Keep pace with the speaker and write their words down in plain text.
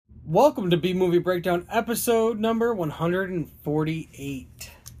Welcome to B-Movie Breakdown, episode number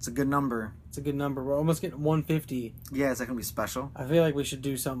 148. It's a good number. It's a good number. We're almost getting 150. Yeah, is that going to be special? I feel like we should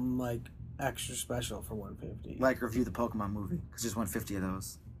do something like extra special for 150. Like review the Pokemon movie, because there's 150 of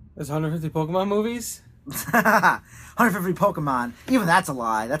those. There's 150 Pokemon movies? 150 Pokemon. Even that's a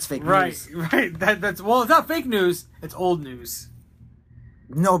lie. That's fake news. Right. That's well, it's not fake news. It's old news.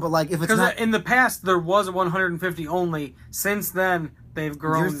 No, but like if it's not... Because in the past, there was 150 only. Since then, they've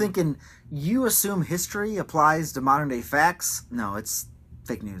grown. You're thinking, you assume history applies to modern day facts? No, it's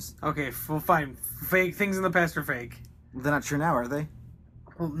fake news. Okay, well, fine. Fake things in the past are fake. They're not true now, are they?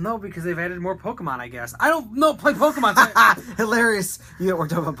 Well, no, because they've added more Pokemon, I guess. I don't know, play Pokemon. So Hilarious. You get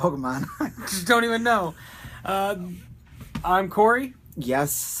worked up on Pokemon. just don't even know. I'm Corey.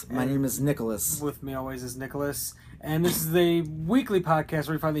 Yes, my name is Nicholas. With me always is Nicholas. And this is the weekly podcast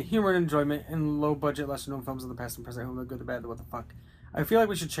where we find the humor and enjoyment in low-budget, lesser-known films of the past and present, the good, the bad, the what the fuck. I feel like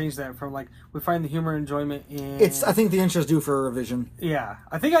we should change that from, like, we find the humor and enjoyment in... I think the intro's due for a revision. Yeah.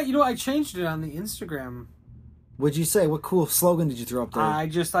 I think I changed it on the Instagram. What'd you say? What cool slogan did you throw up there? I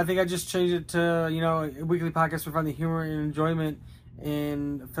think I just changed it to, a weekly podcast where we find the humor and enjoyment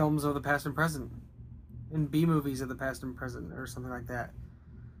in films of the past and present. In B-movies of the past and present, or something like that.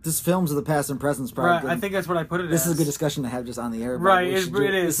 Just films of the past and present is probably right, good. I think that's what I put it This as. is a good discussion to have just on the air. Right, it is.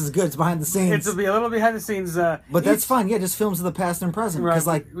 This is good. It's behind the scenes. It'll be a little behind the scenes. But that's fine. Yeah, just films of the past and present. Because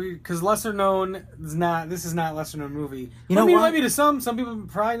because lesser known is not. This is not lesser known movie. You know what? Maybe to some people have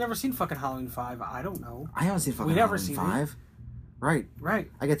probably never seen fucking Halloween 5. I don't know. I haven't seen fucking Halloween 5. Right.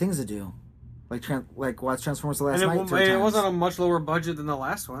 I got things to do, like watch Transformers the last night. It wasn't a much lower budget than the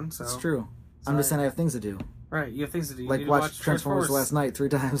last one. So it's true. I'm just saying I have things to do. Right, you have things to do. Like watch Transformers the last night 3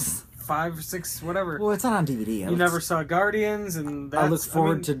 times. 5, 6, whatever. Well, it's not on DVD. You never saw Guardians, and I look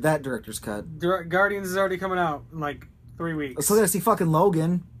forward to that director's cut. Guardians is already coming out in like 3 weeks. So I gotta see fucking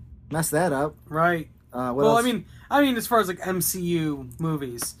Logan. Mess that up. Right. What else? I mean, as far as like MCU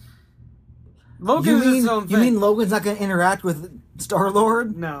movies, Logan is his own thing. You mean Logan's not gonna interact with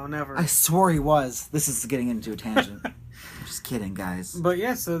Star-Lord? No, never. I swore he was. This is getting into a tangent. I'm just kidding, guys. But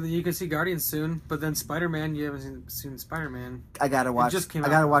yeah, so you can see Guardians soon. But then Spider-Man, you haven't seen Spider-Man. I gotta watch. It just came out.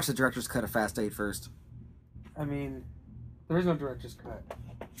 I gotta watch the director's cut of Fast 8 first. I mean, there is no director's cut.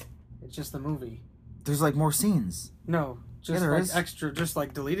 It's just the movie. There's like more scenes. No, just there like is. extra, just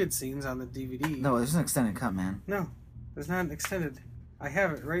like deleted scenes on the DVD. No, there's an extended cut, man. No, there's not an extended. I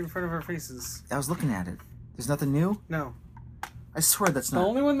have it right in front of our faces. I was looking at it. There's nothing new? No. I swear that's The not.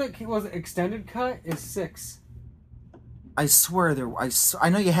 only one that was extended cut is 6. I swear I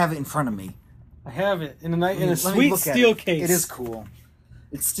know you have it in front of me. I have it in a sweet steel case. It is cool.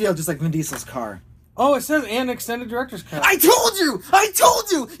 It's steel, just like Vin Diesel's car. Oh, it says an extended director's cut. I told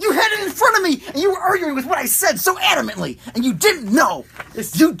you! You had it in front of me, and you were arguing with what I said so adamantly, and you didn't know!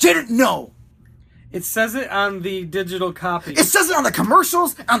 You didn't know! It says it on the digital copy. It says it on the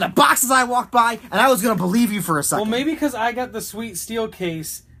commercials, on the boxes I walked by, and I was gonna believe you for a second. Well, maybe because I got the sweet steel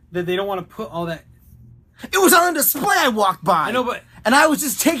case that they don't want to put all that... It was on a display I walked by! I know, but... And I was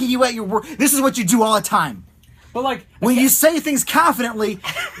just taking you at your word. This is what you do all the time. But, like... When you say things confidently,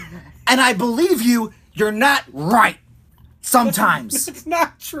 and I believe you, you're not right. Sometimes. It's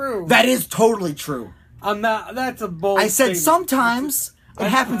not true. That is totally true. I'm not... That's a bold I said statement. sometimes... It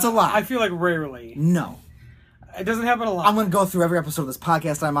happens a lot. I feel like rarely. No. It doesn't happen a lot. I'm going to go through every episode of this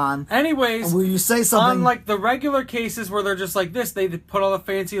podcast I'm on. Anyways, and will you say something? Unlike the regular cases where they're just like this, they put all the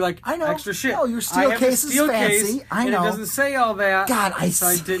fancy, extra shit. No, your steel case is fancy. Case, I know. And it doesn't say all that. God, I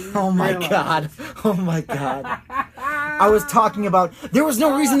didn't Oh my realize. God. Oh my God. I was talking about... There was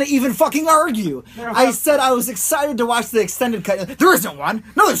no reason to even fucking argue. I said I was excited to watch the extended cut. There isn't one.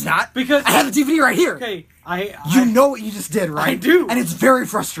 No, there's not. Because... I have the DVD right here. Okay, You know what you just did, right? I do. And it's very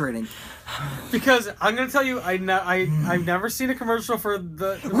frustrating. Because I'm going to tell you, I've never seen a commercial for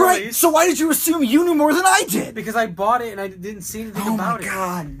the Right, release. so why did you assume you knew more than I did? Because I bought it and I didn't see anything about it. Oh my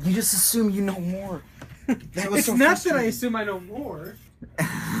God, you just assume you know more. It's not that I assume I know more.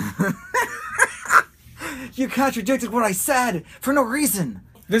 You contradicted what I said for no reason.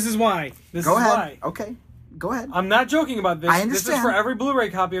 This is why. Go ahead. Okay, go ahead. I'm not joking about this. I understand. This is for every Blu-ray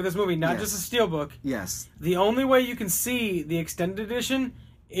copy of this movie, not Yes. just a steelbook. Yes. The only way you can see the extended edition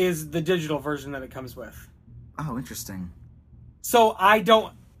is the digital version that it comes with. Oh, interesting. So I'm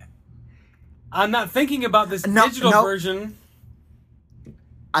not thinking about this digital version.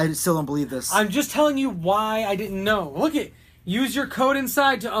 I still don't believe this. I'm just telling you why I didn't know. Look at, use your code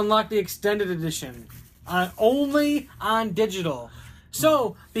inside to unlock the extended edition. Only on digital.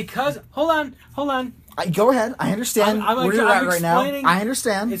 So, because, hold on. Go ahead. I understand where you're at right now. I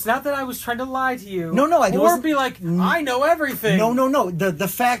understand. It's not that I was trying to lie to you. No, I or be like, I know everything. No. The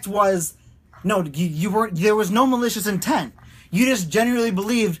fact was, no, you weren't. There was no malicious intent. You just genuinely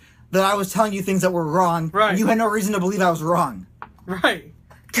believed that I was telling you things that were wrong. Right. And you had no reason to believe I was wrong. Right.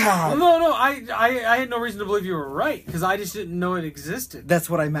 God. No. I had no reason to believe you were right because I just didn't know it existed. That's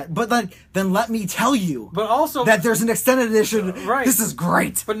what I meant. But then let me tell you. But also that there's an extended edition. Right. This is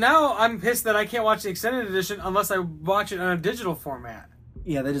great. But now I'm pissed that I can't watch the extended edition unless I watch it on a digital format.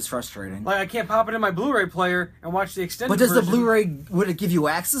 Yeah, that is frustrating. Like I can't pop it in my Blu-ray player and watch the extended version. But does the Blu-ray, would it give you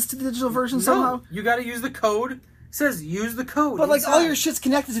access to the digital version somehow? No, you got to use the code. It says use the code. But inside. all your shit's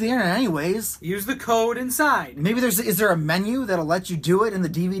connected to the internet anyways. Use the code inside. Maybe is there a menu that'll let you do it in the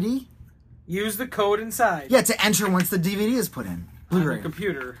DVD? Use the code inside. Yeah, to enter once the DVD is put in. Blu-ray. On the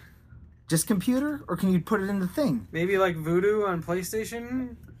computer. Just computer? Or can you put it in the thing? Maybe like Voodoo on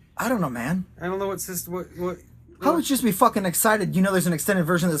PlayStation? I don't know, man. I don't know what system... What How would you just be fucking excited? You know there's an extended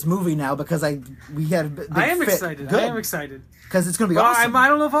version of this movie now because we had a big I am fit. excited. Good. I am excited. Because it's going to be awesome. I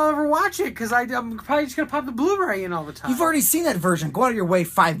don't know if I'll ever watch it because I'm probably just going to pop the Blu-ray in all the time. You've already seen that version. Go out of your way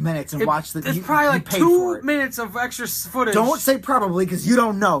 5 minutes and watch the... It's probably like 2 minutes of extra footage. Don't say probably because you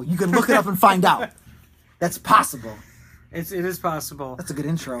don't know. You can look it up and find out. That's possible. It is possible. That's a good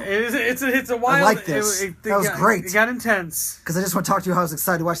intro. It is. It's a wild... I like this. That was great. It got intense. Because I just want to talk to you how I was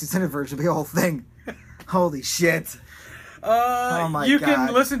excited to watch the extended version of the whole thing. Holy shit. Oh my you God.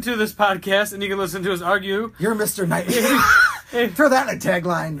 can listen to this podcast and you can listen to us argue. You're Mr. Nightmare. Throw that in a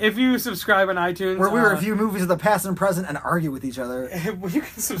tagline. If you subscribe on iTunes... Where we review movies of the past and present and argue with each other. You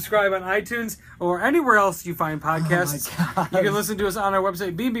can subscribe on iTunes or anywhere else you find podcasts. Oh my God. You can listen to us on our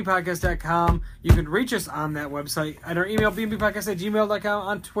website, bnbpodcast.com. You can reach us on that website. At our email, bnbpodcast@gmail.com.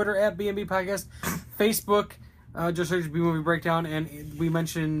 On Twitter, @bnbpodcast. Facebook, just search B-Movie Breakdown. And we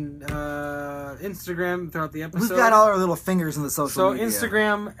mentioned Instagram throughout the episode. We've got all our little fingers in the social media. So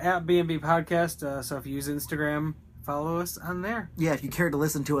Instagram, @bnbpodcast. So if you use Instagram... follow us on there. Yeah, if you care to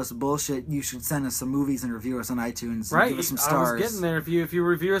listen to us bullshit, you should send us some movies and review us on iTunes. Right, and give us some stars. I was getting there. If you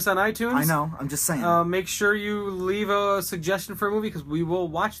review us on iTunes, I know. I'm just saying. Make sure you leave a suggestion for a movie because we will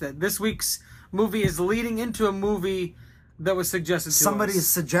watch that. This week's movie is leading into a movie that was suggested to us. Somebody's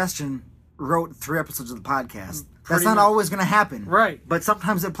suggestion wrote 3 episodes of the podcast. That's not always going to happen. Right. But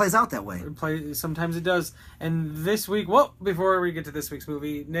sometimes it plays out that way. Sometimes it does. And this week, before we get to this week's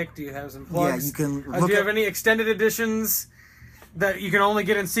movie, Nick, do you have some plugs? Yeah, you can do you have any extended editions that you can only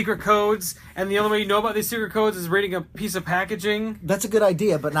get in secret codes, and the only way you know about these secret codes is reading a piece of packaging? That's a good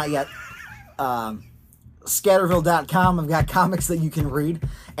idea, but not yet. Scatterville.com, I've got comics that you can read,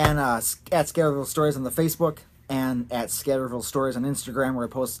 and at Scatterville Stories on the Facebook, and at Scatterville Stories on Instagram, where I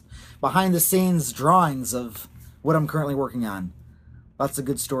post behind-the-scenes drawings of what I'm currently working on. Lots of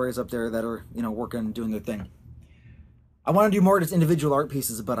good stories up there that are, working, doing their thing. I want to do more just individual art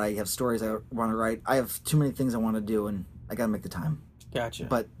pieces, but I have stories I want to write. I have too many things I want to do, and I got to make the time. Gotcha.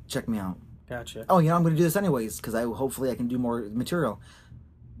 But check me out. Gotcha. Oh, I'm going to do this anyways, because hopefully I can do more material.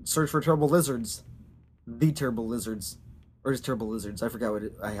 Search for Terrible Lizards. The Terrible Lizards. Or just Terrible Lizards. I forgot what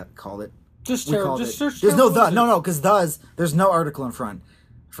I called it. Just search There's no Terrible the. No, because there's no article in front.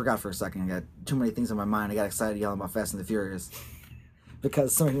 I forgot for a second. I got too many things in my mind. I got excited yelling about Fast and the Furious.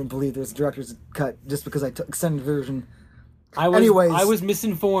 Because somebody didn't believe there was a director's cut just because I took extended version. Anyways, I was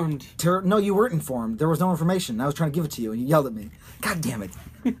misinformed. No, you weren't informed. There was no information. I was trying to give it to you, and you yelled at me. God damn it.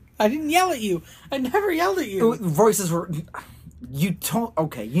 I didn't yell at you. I never yelled at you. Voices were... You don't...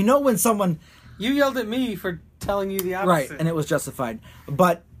 Okay, when someone... You yelled at me for telling you the opposite. Right, and it was justified.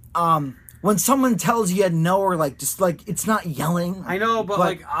 But, when someone tells you no, or it's not yelling. I know,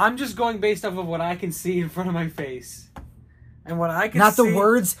 but I'm just going based off of what I can see in front of my face. And what I can not see... the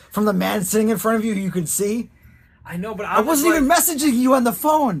words from the man sitting in front of you could see. I know, but I wasn't even messaging you on the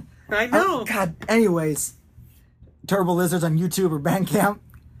phone. I know. God, anyways. Terrible Lizards on YouTube or Bandcamp.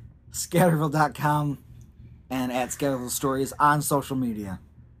 Scatterville.com. And at Scatterville Stories on social media.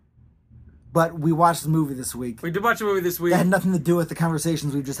 But we watched the movie this week. We did watch a movie this week. That had nothing to do with the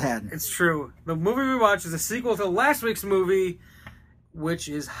conversations we've just had. It's true. The movie we watched is a sequel to last week's movie, which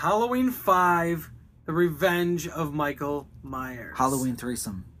is Halloween 5, The Revenge of Michael Myers. Halloween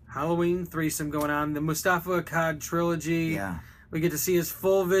threesome going on. The Mustafa Akkad trilogy. Yeah. We get to see his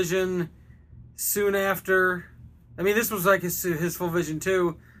full vision soon after. I mean, this was like his full vision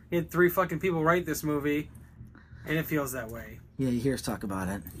too. He had 3 fucking people write this movie, and it feels that way. Yeah, you hear us talk about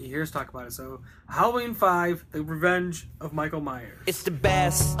it. So, Halloween 5, The Revenge of Michael Myers. It's the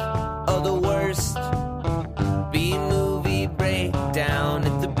best of the worst. B-movie breakdown.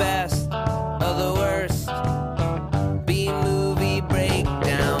 It's the best of the worst. B-movie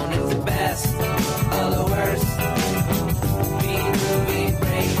breakdown. It's the best of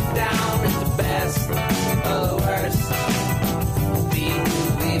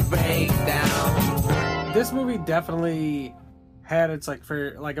this movie definitely had its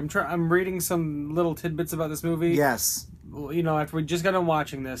I'm reading some little tidbits about this movie. Yes. You know, after we just got done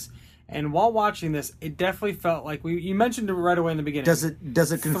watching this, and while watching this, it definitely felt like you mentioned it right away in the beginning. Does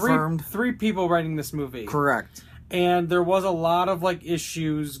it confirmed? Three people writing this movie. Correct. And there was a lot of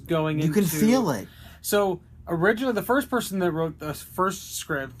issues going into. You can feel it. So originally, the first person that wrote the first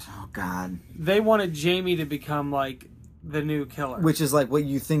script, oh god, they wanted Jamie to become the new killer, which is what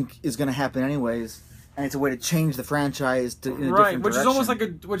you think is going to happen anyways, and it's a way to change the franchise in a different direction. Which is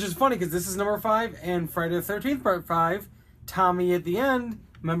almost which is funny because this is number 5, and Friday the 13th Part 5, Tommy at the end.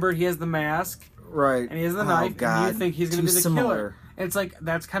 Remember, he has the mask, right, and he has the knife, God. and you think he's going to be the killer. It's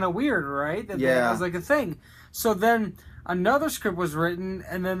that's kind of weird, right? That was a thing. So then another script was written,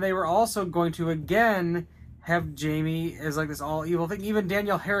 and then they were also going to again have Jamie as this all evil thing. Even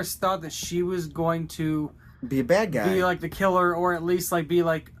Danielle Harris thought that she was going to be a bad guy, be the killer, or at least be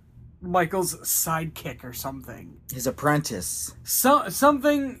Michael's sidekick or something, his apprentice,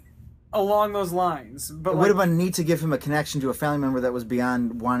 something along those lines. But it would have been neat to give him a connection to a family member that was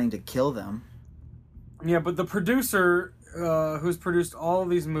beyond wanting to kill them. Yeah, but the producer, who's produced all of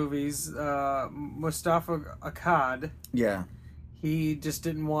these movies, Mustafa Akkad, he just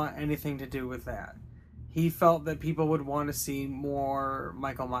didn't want anything to do with that. He felt that people would want to see more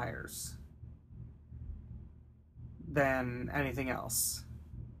Michael Myers than anything else.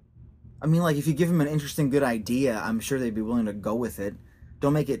 I mean, if you give him an interesting, good idea, I'm sure they'd be willing to go with it.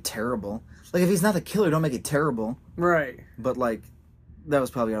 Don't make it terrible. If he's not the killer, don't make it terrible. Right. But, that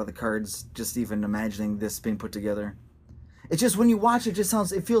was probably out of the cards, just even imagining this being put together. It's just, when you watch it,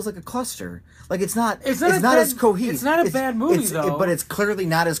 it feels like a cluster. It's not as cohesive. It's not a bad movie, though. But it's clearly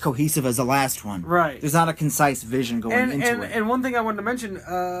not as cohesive as the last one. Right. There's not a concise vision going into it. And one thing I wanted to mention,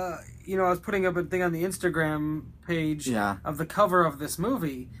 I was putting up a thing on the Instagram page of the cover of this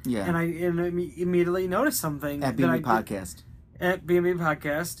movie. Yeah. And I immediately noticed something. At BB Podcast. At BB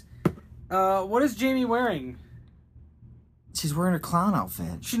Podcast. What is Jamie wearing? She's wearing a clown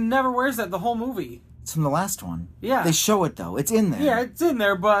outfit. She never wears that the whole movie. It's from the last one. Yeah. They show it, though. It's in there. Yeah, it's in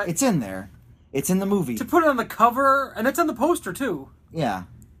there, but... It's in there. It's in the movie. To put it on the cover, and it's on the poster, too. Yeah.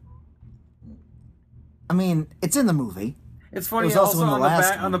 I mean, it's in the movie. It's funny, it was also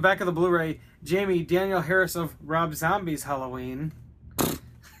on the back of the Blu-ray, Jamie, Danielle Harris of Rob Zombie's Halloween.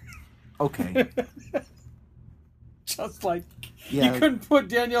 Okay. Just you couldn't put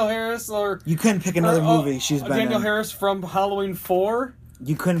Danielle Harris or... You couldn't pick another movie she's been Danielle in. Harris from Halloween 4.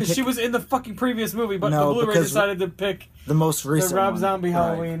 You couldn't because she was in the fucking previous movie, but the Blu-ray decided to pick the most recent the Rob Zombie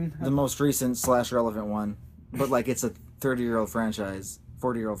Halloween, the most recent / relevant one. But it's a 30-year-old franchise,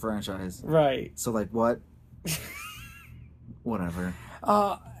 40-year-old franchise, right? So what? Whatever.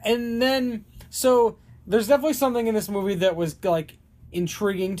 And then so there's definitely something in this movie that was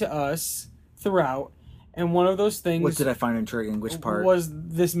intriguing to us throughout, and one of those things. What did I find intriguing? Which part? Was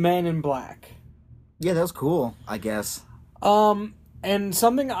this Man in Black? Yeah, that was cool. I guess. And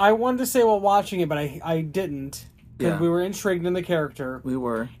something I wanted to say while watching it, but I didn't, because we were intrigued in the character. We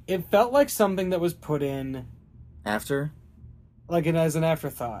were. It felt like something that was put in... After? As an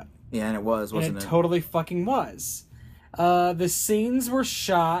afterthought. Yeah, and it was, wasn't it? It totally fucking was. The scenes were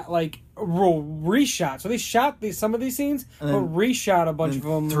shot, reshot. So they shot some of these scenes, but reshot a bunch of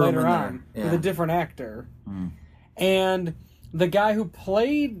them later on with a different actor. Mm. And the guy who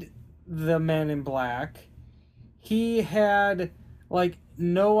played the Man in Black, he had...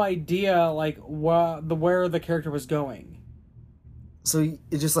 no idea, where the character was going. So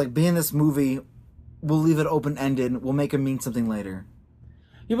it's just be in this movie, we'll leave it open-ended, we'll make him mean something later.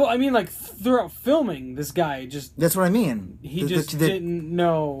 Yeah, but I mean, throughout filming, this guy just... That's what I mean. He didn't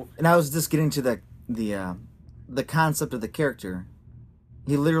know. And I was just getting to the concept of the character.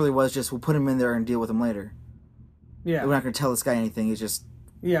 He literally was just, we'll put him in there and deal with him later. Yeah. We're not going to tell this guy anything, he's just...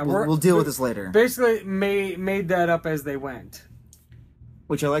 Yeah, we'll deal with this later. Basically, made that up as they went.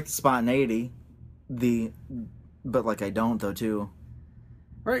 Which I like the spontaneity, but I don't though too.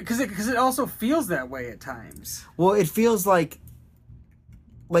 Right, because it also feels that way at times. Well, it feels like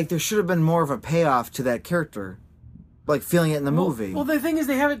there should have been more of a payoff to that character, feeling it in the movie. Well, the thing is,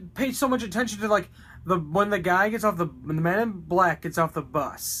 they haven't paid so much attention to when the guy gets off when the Man in Black gets off the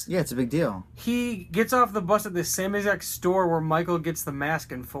bus. Yeah, it's a big deal. He gets off the bus at the same exact store where Michael gets the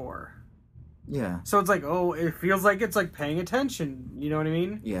mask in for. Yeah. So it's it feels like it's paying attention. You know what I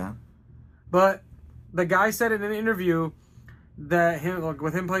mean? Yeah. But the guy said in an interview that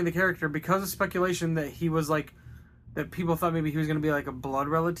with him playing the character, because of speculation that he was that people thought maybe he was going to be a blood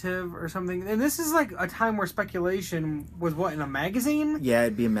relative or something. And this is a time where speculation was in a magazine? Yeah,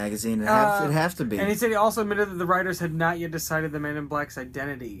 it'd be a magazine. It'd have to be. And he said he also admitted that the writers had not yet decided the Man in Black's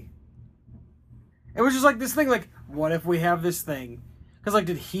identity. It was just like this thing, like, what if we have this thing? Because, like,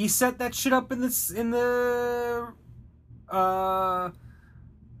 did he set that shit up in the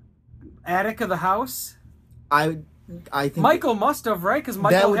attic of the house? I think Michael must have, right? Because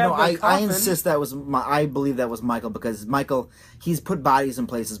Michael had the coffin. I insist that was I believe that was Michael, because Michael, he's put bodies in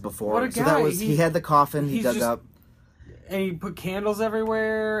places before. What a so guy. that was he had the coffin he dug up. And he put candles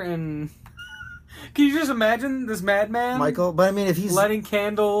everywhere, and can you just imagine this madman? Michael, but I mean, if he's lighting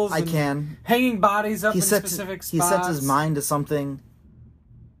candles, I can. hanging bodies up in specific spots. He sets his mind to something.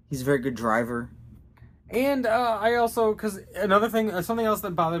 He's a very good driver. And I also, because another thing, something else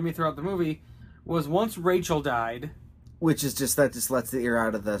that bothered me throughout the movie was once Rachel died. Which is that just lets the ear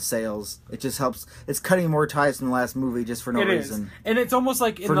out of the sails. It just helps. It's cutting more ties than the last movie just for no reason. And it's almost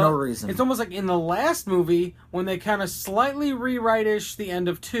like no reason. It's almost like in the last movie when they kind of slightly rewrite-ish the end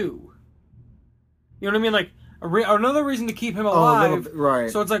of 2. You know what I mean? Like another reason to keep him alive. A little bit, right.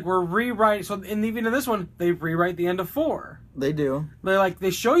 So it's like we're rewriting. So even in this one, they rewrite the end of 4. They do. They're like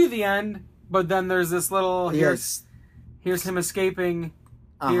they show you the end, but then there's this little here's him escaping.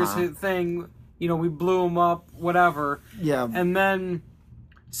 Here's his thing. You know, we blew him up, whatever. Yeah. And then,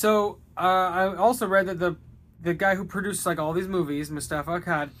 so, I also read that the guy who produced, like, all these movies, Mustafa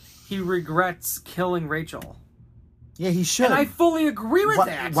Akkad, he regrets killing Rachel. Yeah, he should. And I fully agree with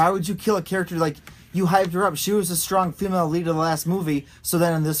that. Why would you kill a character like... You hyped her up. She was a strong female lead of the last movie, so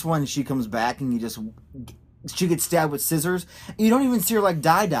then in this one, she comes back and she gets stabbed with scissors. And you don't even see her, like,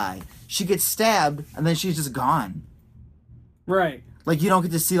 die. She gets stabbed, and then she's just gone. Right. Like, you don't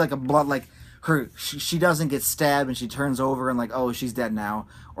get to see, like, a blood, like... She doesn't get stabbed and she turns over and like, oh, she's dead now.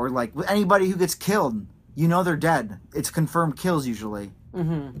 Or like anybody who gets killed, you know they're dead. It's confirmed kills usually.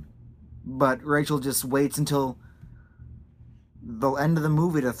 Mm-hmm. But Rachel just waits until the end of the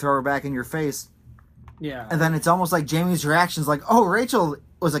movie to throw her back in your face. Yeah. And then it's almost like Jamie's reaction's like, oh, Rachel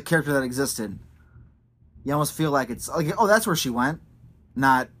was a character that existed. You almost feel like it's like, oh, that's where she went.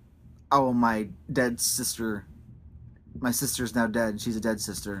 Not, oh, my dead sister. My sister's now dead. She's a dead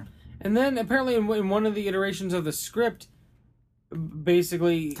sister. And then apparently in one of the iterations of the script,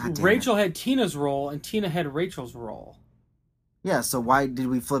 basically Rachel had Tina's role and Tina had Rachel's role. Yeah, so why did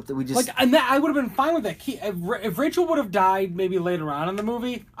we flip that? We just like, and that I would have been fine with that. If Rachel would have died maybe later on in the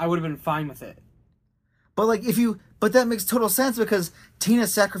movie, I would have been fine with it. But like but that makes total sense because Tina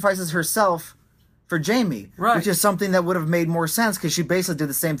sacrifices herself for Jamie, right? Which is something that would have made more sense because she basically did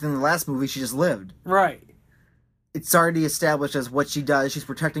the same thing in the last movie. She just lived, right? It's already established as what she does. She's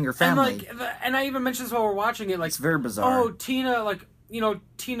protecting her family. And I even mentioned this while we're watching it. Like, it's very bizarre. Oh, Tina, like,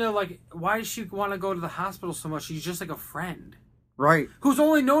 why does she want to go to the hospital so much? She's just like a friend. Right. Who's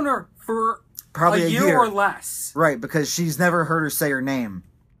only known her for probably a year or less. Right, because she's never heard her say her name.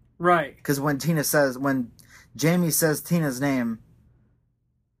 Right. Because when Jamie says Tina's name,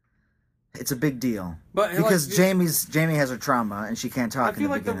 it's a big deal. But because Jamie has a trauma and she can't talk. I feel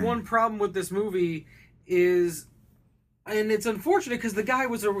like the one problem with this movie is... And it's unfortunate because the guy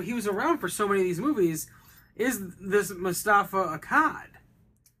was around for so many of these movies. Is this Mustafa Akkad?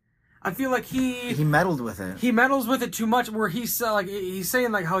 I feel like he meddled with it. He meddles with it too much. Where he's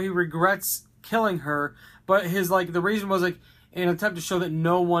saying like how he regrets killing her, but his like the reason was like in an attempt to show that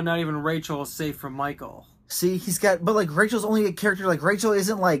no one, not even Rachel, is safe from Michael. See, but like Rachel's only a character. Like Rachel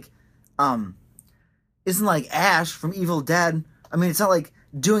isn't like Ash from Evil Dead. I mean, it's not like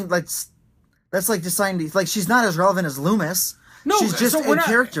doing like. That's like deciding to, like she's not as relevant as Loomis. No, she's just a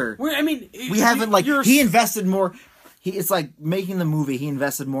character. We haven't like he invested more. It's like making the movie. He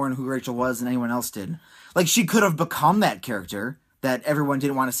invested more in who Rachel was than anyone else did. Like she could have become that character that everyone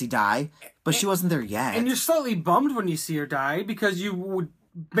didn't want to see die, but she wasn't there yet. And you're slightly bummed when you see her die because you would.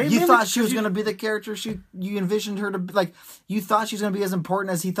 You thought she was going to be the character you envisioned her to be. Like you thought she was going to be as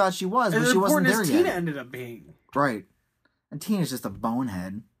important as he thought she was, but she wasn't there yet. Tina ended up being right, and Tina's just a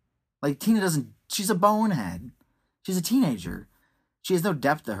bonehead. Like, Tina she's a bonehead. She's a teenager. She has no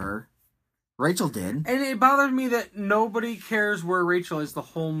depth to her. Rachel did. And it bothered me that nobody cares where Rachel is the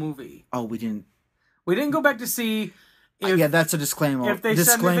whole movie. Oh, we didn't go back to see if... yeah, that's a disclaimer. If they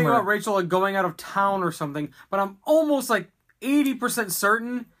said anything about Rachel like, going out of town or something. But I'm almost like 80%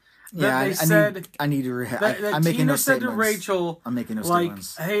 certain that they said... I need to... I'm making no statements. Tina said to Rachel... I'm making no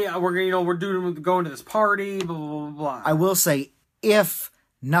statements. Like, hey, we're going to this party, blah, blah, blah, blah. I will say, if...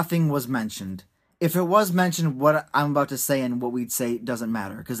 nothing was mentioned. If it was mentioned, what I'm about to say and what we'd say doesn't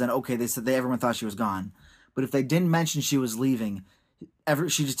matter. Because then, okay, they said everyone thought she was gone. But if they didn't mention she was leaving,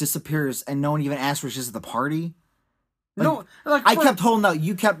 she just disappears and no one even asked her she's at the party. Like, no, like, I kept holding out.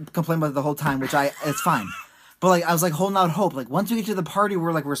 You kept complaining about it the whole time, which it's fine. But like I was like holding out hope. Like once we get to the party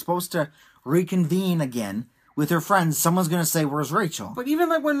where like we're supposed to reconvene again, with her friends, someone's gonna say, "Where's Rachel?" But even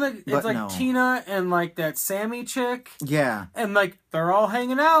like when it's But like no. Tina and like that Sammy chick, Yeah, and like they're all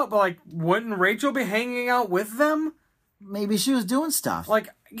hanging out, but like wouldn't Rachel be hanging out with them? maybe she was doing stuff. Like,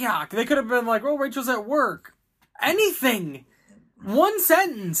 yeah, they could have been like, "Oh, Rachel's at work." Anything. One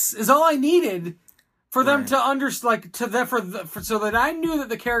sentence is all I needed for them Right. to understand, so that I knew that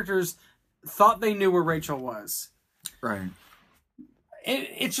the characters thought they knew where Rachel was. Right.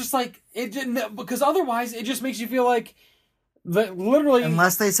 It's just like it didn't, because otherwise it just makes you feel like that literally,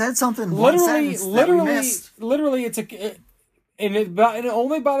 Unless they said something. One sentence that we missed. literally, and it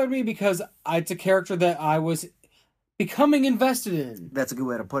only bothered me because it's a character that I was becoming invested in. That's a good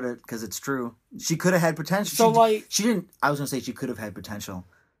way to put it, because it's true. She could have had potential. So, she didn't. I was gonna say she could have had potential.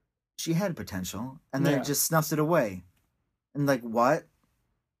 She had potential, and then Yeah. it just snuffs it away. And like what?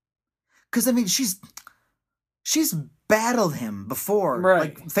 Because I mean, she's battled him before, Right.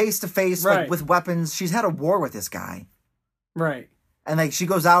 like face to face, Right. like with weapons. She's had a war with this guy, Right. and like she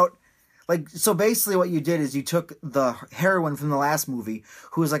goes out. Like, so basically what you did is you took the heroine from the last movie,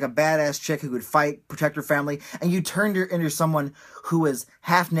 who was like a badass chick who could fight, protect her family, and you turned her into someone who is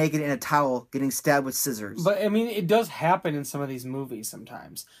half naked in a towel getting stabbed with scissors. But I mean, it does happen in some of these movies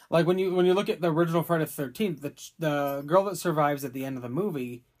sometimes. Like when you look at the original Friday the 13th, the girl that survives at the end of the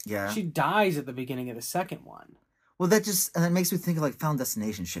movie, yeah. she dies at the beginning of the second one. Well, and that makes me think of like Final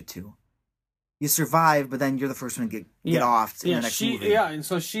Destination shit too. You survive, but then you're the first one to get off in the next movie. Yeah, and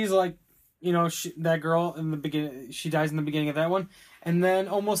so she's like, that girl in the beginning, she dies in the beginning of that one, and then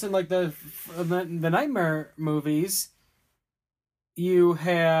almost in like the Nightmare movies, you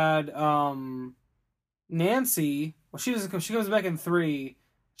had Nancy. Well, she comes back in 3.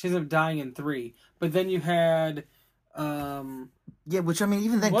 She ends up dying in 3, but then you had Yeah, which I mean,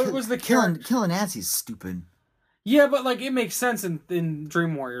 even then, what was the killing Nancy's stupid. yeah, but like it makes sense in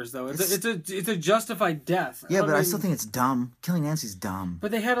Dream Warriors though. It's a justified death. Yeah, but I mean, still think it's dumb. Killing Nancy's dumb.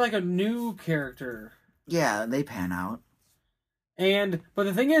 But they had like a new character. Yeah, they pan out. But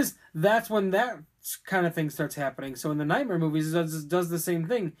the thing is, that's when that kind of thing starts happening. So in the Nightmare movies, it does the same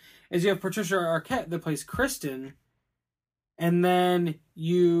thing. Is you have Patricia Arquette that plays Kristen, and then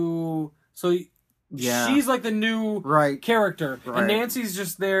Yeah. she's like the new Right. character, Right. and Nancy's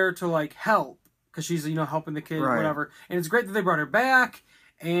just there to like help because she's helping the kid, Right. whatever. And it's great that they brought her back,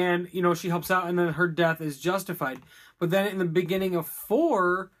 and she helps out, and then her death is justified. But then in the beginning of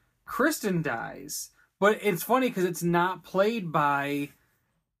 4, Kristen dies. But it's funny because it's not played by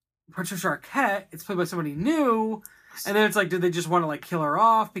Patricia Arquette. It's played by somebody new. And then it's like, did they just want to like kill her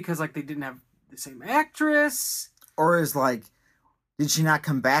off because like they didn't have the same actress? Or is like, did she not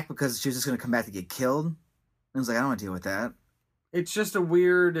come back because she was just going to come back to get killed? And I was like, I don't want to deal with that. It's just a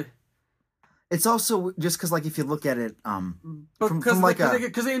weird. It's also just because, like, if you look at it,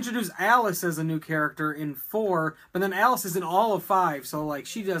 Because they introduced Alice as a new character in 4, but then Alice is in all of 5, so like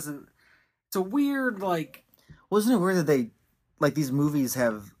she doesn't. It's a weird like. wasn't it weird that they, like, these movies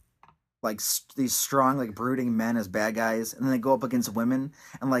have like these strong, like, brooding men as bad guys, and then they go up against women,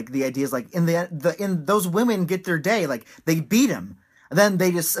 and like the idea is like in those women get their day, like they beat him, and then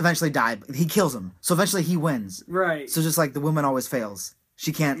they just eventually die. He kills him, so eventually he wins. Right. So just like the woman always fails.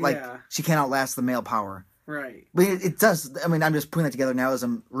 She can't she can't outlast the male power. Right. But it does. I mean, I'm just putting that together now as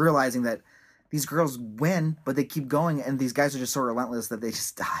I'm realizing that these girls win, but they keep going, and these guys are just so relentless that they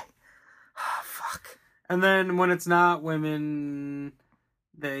just die. Fuck. And then when it's not women,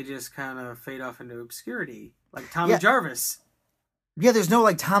 they just kind of fade off into obscurity, like Tommy Jarvis. Yeah, there's no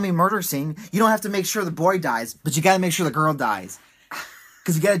like Tommy murder scene. You don't have to make sure the boy dies, but you got to make sure the girl dies.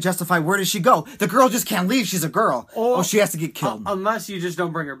 Because you got to justify, where does she go? The girl just can't leave. She's a girl. Oh, she has to get killed. Unless you just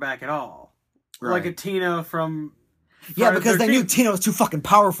don't bring her back at all. Right. Like a Tina from... Yeah, because they knew Tina was too fucking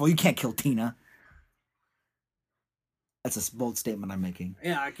powerful. You can't kill Tina. That's a bold statement I'm making.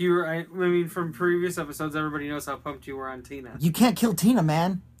 Yeah, like I mean, from previous episodes, everybody knows how pumped you were on Tina. You can't kill Tina,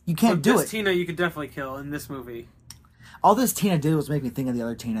 man. You can't do it. Tina, you could definitely kill in this movie. All this Tina did was make me think of the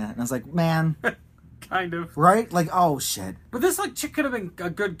other Tina. And I was like, man... Kind of. Right? Like, oh, shit. But this, like, chick could have been a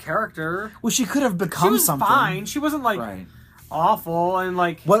good character. Well, she could have become something. She was fine. She wasn't, like, awful. And,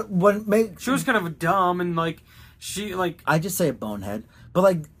 like... What made... She was kind of dumb and, like, she, like... I just say a bonehead. But,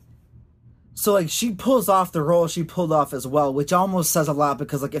 like... So, like, she pulls off the role she pulled off as well, which almost says a lot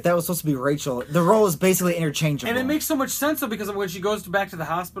because, like, if that was supposed to be Rachel, the role is basically interchangeable. And it makes so much sense, though, because when she goes back to the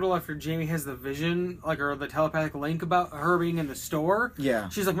hospital after Jamie has the vision, like, or the telepathic link about her being in the store. Yeah.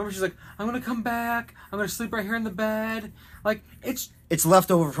 She's like, remember, she's like, I'm going to come back. I'm going to sleep right here in the bed. Like, It's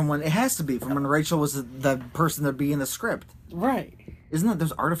left over from when... It has to be from when Rachel was the person to be in the script. Right. Isn't it?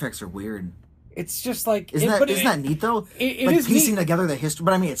 Those artifacts are weird. it's just like isn't that neat though? It like is piecing neat. together the history.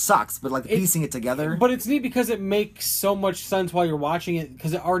 But I mean, it sucks. But like piecing it together. But it's neat because it makes so much sense while you're watching it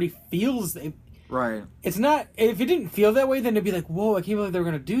because it already feels. Right. It's not. If it didn't feel that way, then it'd be like, whoa, I can't believe they were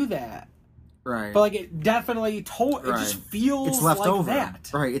gonna do that. Right. But like it definitely It just feels it's left like over. that.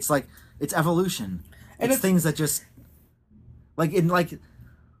 Right. It's like it's evolution. And it's things that just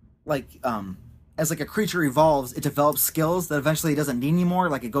as like a creature evolves, it develops skills that eventually it doesn't need anymore.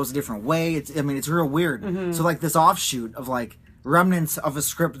 Like it goes a different way. It's real weird. Mm-hmm. So like this offshoot of like remnants of a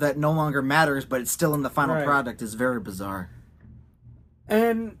script that no longer matters, but it's still in the final product is very bizarre.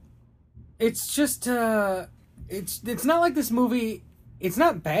 And it's just it's not like this movie. It's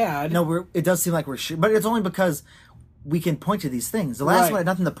not bad. No, it does seem like but it's only because we can point to these things. The last one had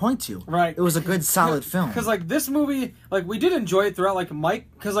nothing to point to. Right. It was a good, solid film. Because, like, this movie, like, we did enjoy it throughout, like,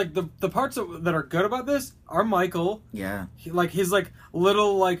 because, like, the parts that are good about this are Michael. Yeah. His, like,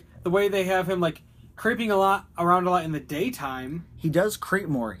 little, like, the way they have him, like, creeping around a lot in the daytime. He does creep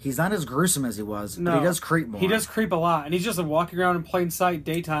more. He's not as gruesome as he was, No, but he does creep more. He does creep a lot, and he's just walking around in plain sight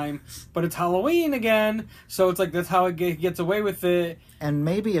daytime, but it's Halloween again, so it's like that's how it gets away with it. And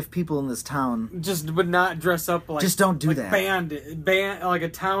maybe if people in this town just would not dress up like... Just don't do like that. Ban, like a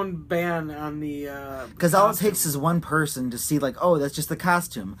town ban on the... Because all it takes is one person to see, like, oh, that's just the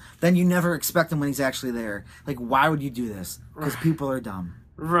costume. Then you never expect him when he's actually there. Like, why would you do this? Because people are dumb.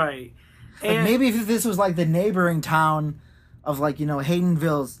 Right. Like, maybe if this was, like, the neighboring town of, like, you know,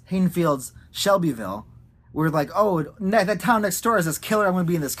 Haydenfield's Shelbyville, where, like, oh, that town next door is this killer, I'm going to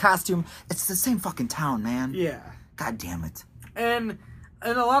be in this costume. It's the same fucking town, man. Yeah. God damn it. And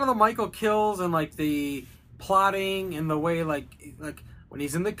a lot of the Michael kills and, like, the plotting and the way, like when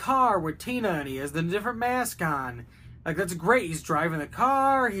he's in the car with Tina and he has the different mask on, like, that's great. He's driving the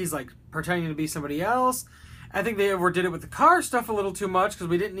car. He's, like, pretending to be somebody else. I think they overdid it with the car stuff a little too much because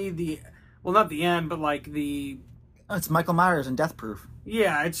we didn't need well, not the end, but, like, Oh, it's Michael Myers in Death Proof.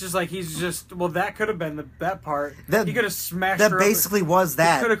 Yeah, it's just like he's just... Well, that could have been that part. He could have smashed that her basically was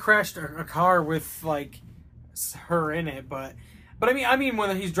that. He could have crashed a car with, like, her in it, but I mean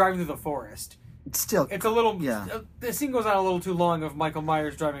when he's driving through the forest. Still, it's a little... Yeah. The scene goes on a little too long of Michael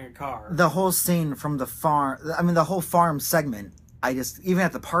Myers driving a car. The whole scene from the farm... I mean, the whole farm segment... even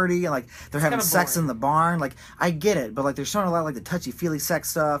at the party, and like they're having sex in the barn, like I get it, but like they're showing a lot of like the touchy-feely sex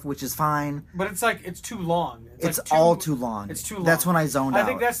stuff, which is fine. But it's like it's too long. It's all too long. It's too long. That's when I zoned out. I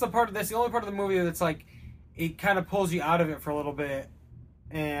think that's the only part of the movie that's like it kind of pulls you out of it for a little bit.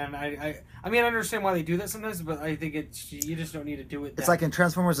 And I mean I understand why they do that sometimes, but I think you just don't need to do it. It's like in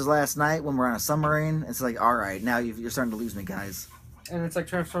Transformers Last Night when we're on a submarine. It's like, all right, now you're starting to lose me, guys. And it's like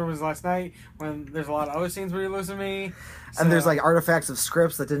Transformers Last Night when there's a lot of other scenes where you're losing me. So. And there's like artifacts of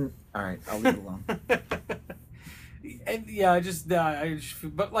scripts that didn't... Alright, I'll leave it alone. And yeah,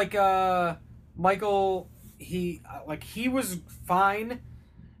 but like Michael, he was fine.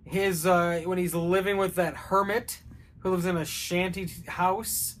 His when he's living with that hermit who lives in a shanty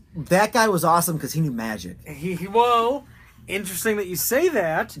house. That guy was awesome because he knew magic. Well, interesting that you say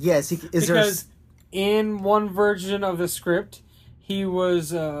that. Yes, because in one version of the script, he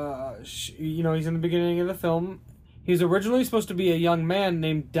was, he's in the beginning of the film. He was originally supposed to be a young man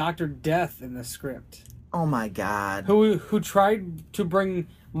named Dr. Death in the script. Oh my god. Who tried to bring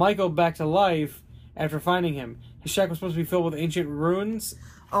Michael back to life after finding him. His shack was supposed to be filled with ancient runes,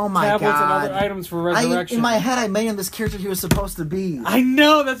 tablets, and other items for resurrection. In my head, I made him this character he was supposed to be. I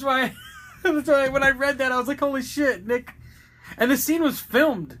know, that's why when I read that, I was like, holy shit, Nick. And the scene was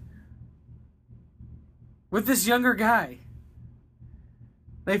filmed with this younger guy.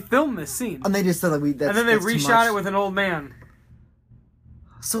 They filmed this scene. And they just said that and then they reshot it with an old man.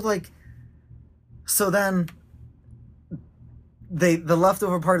 So then the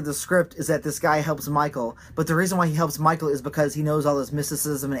leftover part of the script is that this guy helps Michael, but the reason why he helps Michael is because he knows all this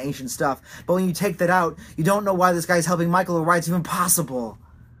mysticism and ancient stuff. But when you take that out, you don't know why this guy's helping Michael or why it's even possible.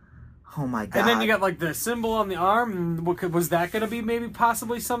 Oh my god. And then you got like the symbol on the arm, and was that going to be maybe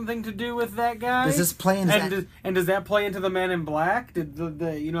possibly something to do with that guy? Does this play into and does that play into the Man in Black? Did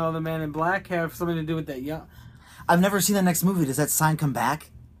the Man in Black have something to do with that? Yeah. I've never seen the next movie. Does that sign come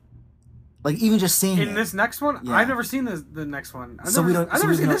back? Like even just seeing in this next one? Yeah. I've never seen the next one. I've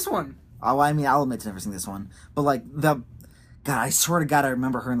never seen this one. Oh, I mean, I'll admit to never seen this one. But like God, I swear to God, I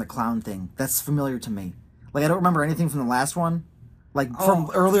remember her in the clown thing. That's familiar to me. Like I don't remember anything from the last one. Like from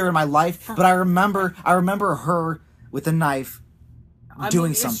earlier in my life, but I remember her with a knife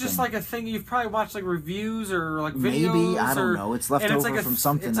doing something. It's just like a thing you've probably watched like reviews or like videos. Maybe I don't know. It's left over from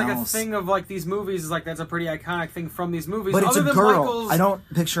something else. It's like a thing of like these movies. Is like that's a pretty iconic thing from these movies. But it's a girl. I don't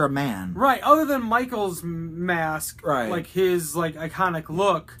picture a man. Right. Other than Michael's mask, right? Like his like iconic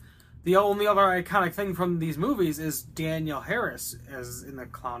look. the only other iconic thing from these movies is Danielle Harris as in the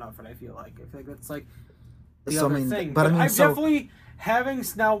clown outfit. I feel like that's like the other thing. But I've definitely, having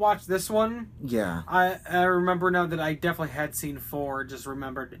now watched this one, yeah, I remember now that I definitely had seen 4, just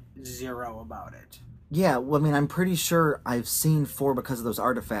remembered 0 about it. Yeah, well, I mean, I'm pretty sure I've seen 4 because of those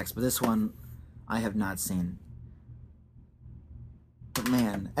artifacts, but this one I have not seen. But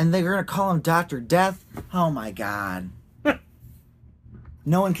man, and they're gonna call him Dr. Death? Oh my god.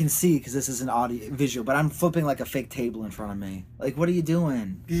 No one can see because this is an audio visual, but I'm flipping like a fake table in front of me. Like, what are you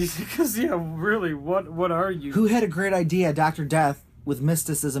doing? Because, yeah, really, what are you? Who had a great idea, Dr. Death, with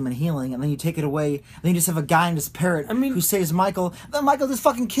mysticism and healing, and then you take it away, and then you just have a guy in this parrot who saves Michael, then Michael just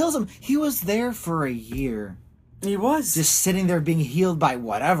fucking kills him. He was there for a year. He was. Just sitting there being healed by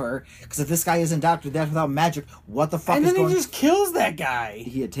whatever, because if this guy isn't Dr. Death without magic, what the fuck is going on? And then he just kills that guy.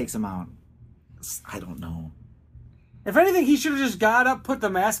 He takes him out. I don't know. If anything, he should have just got up, put the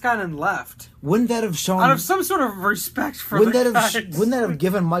mask on, and left. Wouldn't that have shown... Out of some sort of respect for wouldn't the that have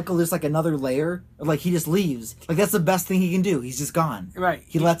given Michael just like another layer? Like, he just leaves. Like, that's the best thing he can do. He's just gone. Right.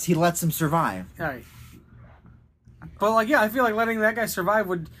 He lets him survive. Right. But, like, yeah, I feel like letting that guy survive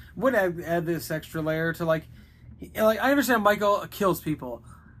would add this extra layer to, like, I understand Michael kills people,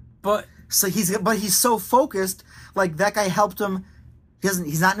 but... So he's so focused, like, that guy helped him...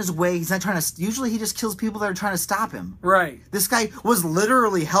 He's not in his way. He's not trying to... Usually he just kills people that are trying to stop him. Right. This guy was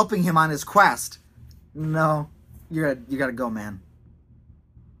literally helping him on his quest. No. You gotta go, man.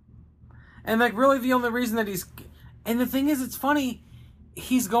 And, like, really the only reason that he's... And the thing is, it's funny.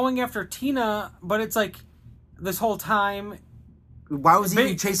 He's going after Tina, but it's like, this whole time... Why was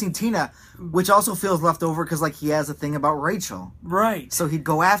he chasing Tina? Which also feels left over because, like, he has a thing about Rachel. Right. So he'd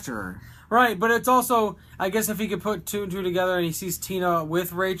go after her. Right, but it's also, I guess if he could put 2 and 2 together and he sees Tina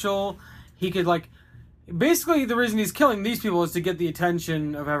with Rachel, he could, like... Basically, the reason he's killing these people is to get the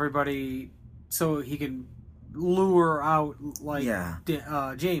attention of everybody so he can lure out, like,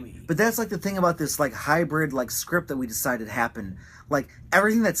 Jamie. But that's, like, the thing about this, like, hybrid, like, script that we decided happened. Like,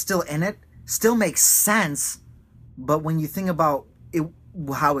 everything that's still in it still makes sense, but when you think about it,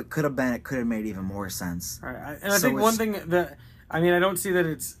 how it could have been, it could have made even more sense. Right, and I think one thing that... I mean, I don't see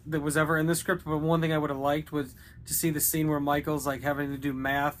that was ever in the script, but one thing I would have liked was to see the scene where Michael's like having to do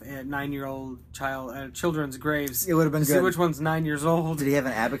math at 9-year-old children's graves. It would have been good. See which one's 9 years old. Did he have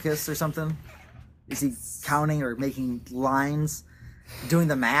an abacus or something? Is he counting or making lines, doing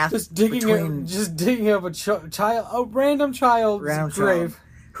the math? Just digging up a random child's grave.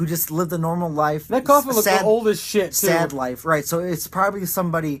 Who just lived a normal life. That coffin looks old as shit, too. Sad life, right? So it's probably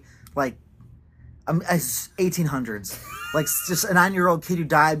somebody like 1800s. Like, just a 9-year-old kid who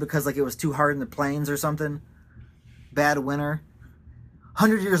died because, like, it was too hard in the plains or something. Bad winter.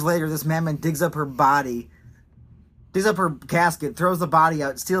 100 years later, this madman digs up her casket, throws the body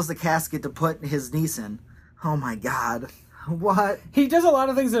out, steals the casket to put his niece in. Oh, my God. What? He does a lot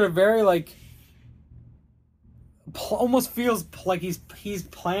of things that are very, like... almost feels like he's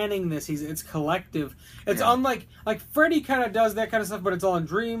planning this. It's collective. It's unlike... Like, Freddy kind of does that kind of stuff, but it's all in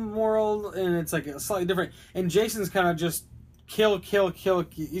dream world, and it's, like, slightly different. And Jason's kind of just kill.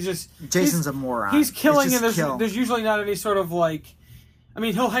 He's just... Jason's a moron. He's killing, and there's usually not any sort of, like... I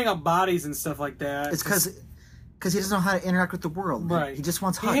mean, he'll hang up bodies and stuff like that. It's because he doesn't know how to interact with the world. Right. He just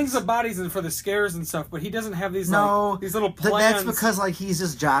wants hugs. He hangs up bodies in for the scares and stuff, but he doesn't have these, these little plans. That's because, like, he's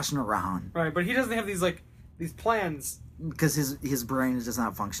just joshing around. Right, but he doesn't have these, like... These plans, because his brain does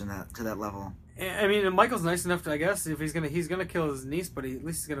not function to that level. I mean, and Michael's nice enough to, I guess, if he's gonna kill his niece, but at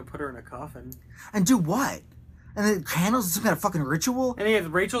least he's gonna put her in a coffin. And do what? And then candles, some kind of fucking ritual. And he has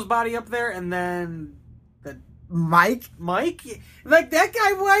Rachel's body up there, and then Mike, like that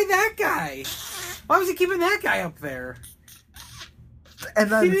guy. Why that guy? Why was he keeping that guy up there? And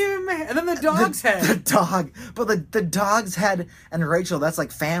then the dog's head. The dog, but the dog's head and Rachel, that's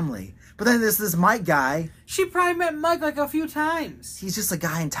like family. But then there's this Mike guy. She probably met Mike like a few times. He's just a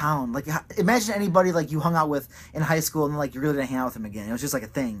guy in town. Like, imagine anybody like you hung out with in high school and like you really didn't hang out with him again. It was just like a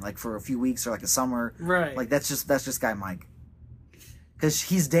thing, like for a few weeks or like a summer. Right. Like that's just guy Mike. Because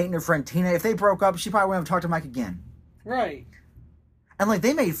he's dating her friend Tina. If they broke up, she probably wouldn't have talked to Mike again. Right. And like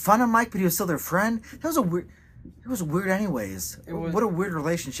they made fun of Mike, but he was still their friend. It was weird anyways. What a weird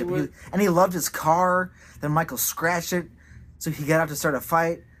relationship. And he loved his car. Then Michael scratched it, so he got out to start a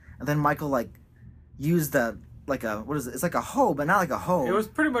fight. And then Michael, like, used what is it? It's like a hoe, but not like a hoe. It was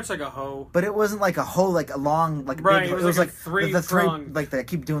pretty much like a hoe. But it wasn't like a hoe, like a long, like right, big hoe. It was like three, like they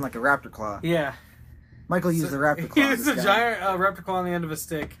keep doing like a raptor claw. Yeah. Michael used the raptor claw. He used a giant raptor claw on the end of a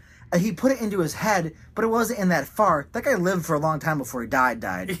stick. And he put it into his head, but it wasn't in that far. That guy lived for a long time before he died.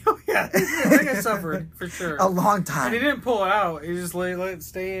 Oh, yeah. That guy suffered, for sure. A long time. And he didn't pull it out. He just let it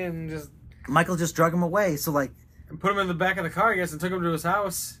stay in and just... Michael just drug him away, so, like... And put him in the back of the car, I guess, and took him to his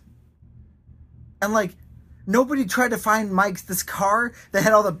house. And, like, nobody tried to find Mike's this car that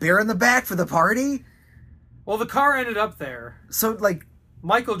had all the beer in the back for the party? Well, the car ended up there. So, like...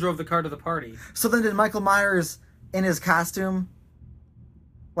 Michael drove the car to the party. So then did Michael Myers, in his costume,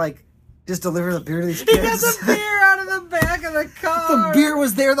 like, just deliver the beer to these kids? He got the beer out of the back of the car! The beer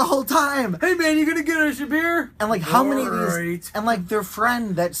was there the whole time! Hey, man, you gonna get us your beer? And, like, how many of Right. these... And, like, their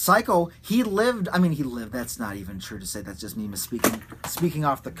friend, that psycho, he lived... That's not even true to say. That's just me misspeaking. Speaking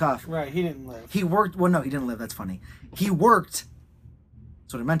off the cuff. Right, he didn't live. He worked... Well, no, he didn't live. That's funny. He worked...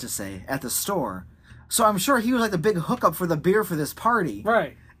 That's what I meant to say. At the store. So I'm sure he was, like, the big hookup for the beer for this party.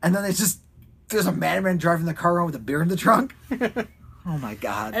 Right. And then it's just... There's a madman driving the car around with a beer in the trunk. Oh, my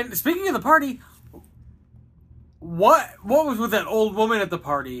God. And speaking of the party, what was with that old woman at the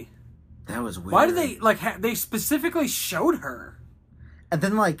party? That was weird. Why did they, like, they specifically showed her? And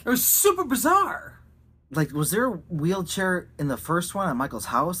then, like... It was super bizarre. Like, was there a wheelchair in the first one at Michael's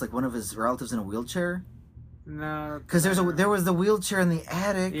house? Like, one of his relatives in a wheelchair? No. Because there was the wheelchair in the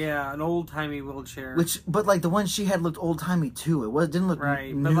attic. Yeah, an old-timey wheelchair. But, like, the one she had looked old-timey, too. Didn't look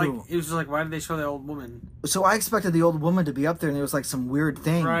right, new. but, like, it was just like, why did they show that old woman? So I expected the old woman to be up there and there was, like, some weird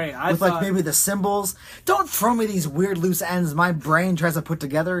thing. Right, with, like, maybe the symbols. Don't throw me these weird loose ends my brain tries to put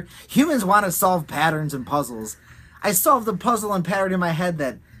together. Humans want to solve patterns and puzzles. I solved a puzzle and pattern in my head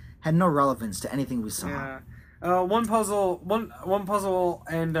that had no relevance to anything we saw. Yeah. One puzzle,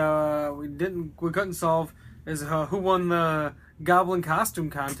 and we couldn't solve is who won the Goblin costume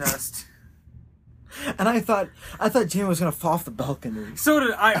contest. And I thought Jamie was gonna fall off the balcony. So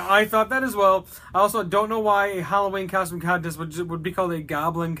did I. I thought that as well. I also don't know why a Halloween costume contest would be called a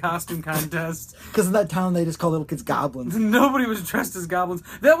Goblin costume contest. Because in that town they just call little kids goblins. Nobody was dressed as goblins.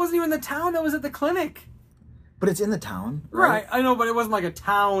 That wasn't even the town. That was at the clinic. But it's in the town, Right. I know, but it wasn't like a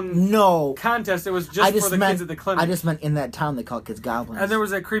town contest. It was just for the kids at the clinic. I just meant in that town they call kids goblins. And there was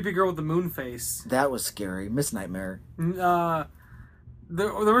that creepy girl with the moon face. That was scary. Miss Nightmare. There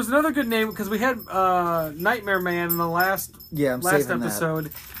was another good name because we had Nightmare Man in the last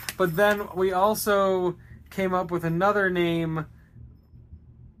episode, but then we also came up with another name.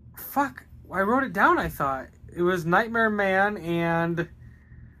 Fuck, I wrote it down. I thought it was Nightmare Man and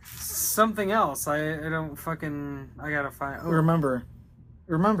something else. I gotta find. Oh.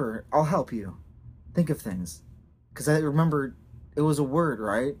 Remember. I'll help you. Think of things, because I remember it was a word,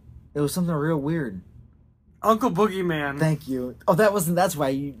 right? It was something real weird. Uncle Boogeyman. Thank you. Oh, that's why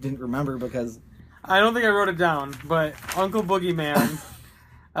you didn't remember, because I don't think I wrote it down, but Uncle Boogeyman.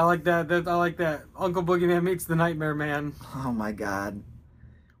 I like that. I like that. Uncle Boogeyman meets the Nightmare Man. Oh my God.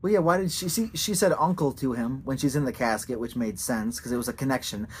 Well, yeah. Why did she said uncle to him when she's in the casket, which made sense because it was a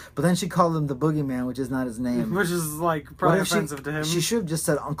connection. But then she called him the Boogeyman, which is not his name. Which is like probably offensive to him. She should have just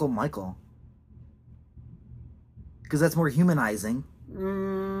said Uncle Michael, because that's more humanizing.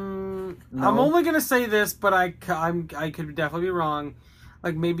 No. No? I'm only gonna say this, but I could definitely be wrong.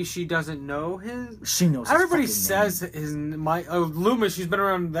 Like maybe she doesn't know his. She knows. His Everybody fucking says name. Loomis. She's been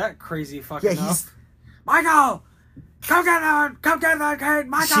around that crazy fucking. Yeah, he's Michael. Come get that kid,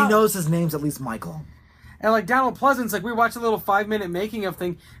 Michael. She knows his name's at least Michael. And like Donald Pleasance, like we watched a little 5-minute making of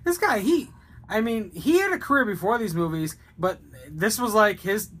thing. This guy, he had a career before these movies, but this was like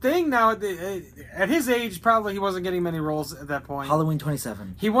his thing now. At his age, probably he wasn't getting many roles at that point. Halloween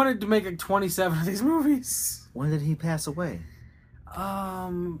 27. He wanted to make like 27 of these movies. When did he pass away?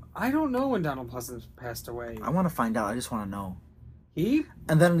 I don't know when Donald Pleasance passed away. I want to find out. I just want to know.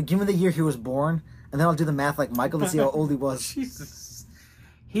 And then give me the year he was born, and then I'll do the math like Michael to see how old he was. Jesus.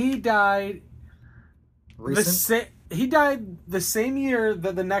 He died... Recent? He died the same year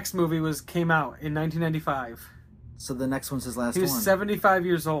that the next movie came out, in 1995. So the next one's his last one. He was 75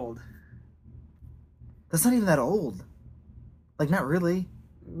 years old. That's not even that old. Like, not really.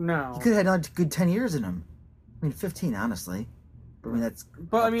 No. He could have had a good 10 years in him. I mean, 15, honestly. But I mean, that's...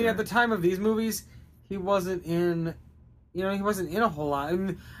 But, I mean, at the time of these movies, he wasn't in... he wasn't in a whole lot.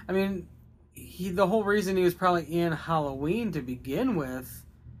 I mean, the whole reason he was probably in Halloween to begin with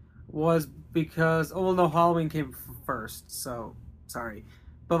was because... Oh, well, no, Halloween came first, so... Sorry.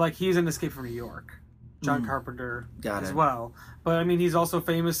 But, like, he's in Escape from New York. John Carpenter as well. But, I mean, he's also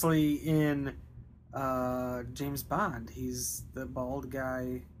famously in James Bond. He's the bald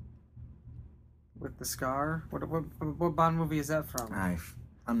guy with the scar. What Bond movie is that from? I'm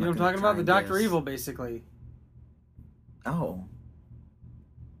you know what I'm talking about? The Dr. Evil, basically. Oh.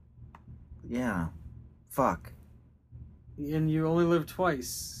 Yeah. Fuck. And You Only Live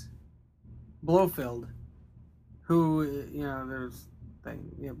Twice. Blofeld, who there's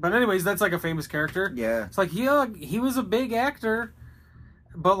thing. Yeah. But anyways, that's like a famous character. Yeah. It's like he was a big actor,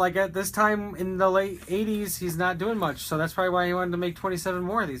 but like at this time in the late '80s, he's not doing much. So that's probably why he wanted to make 27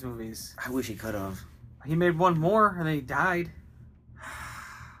 more of these movies. I wish he could have. He made one more and then he died.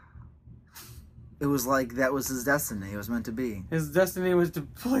 It was like that was his destiny. It was meant to be. His destiny was to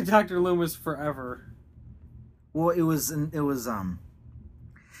play Dr. Loomis forever. Well, it was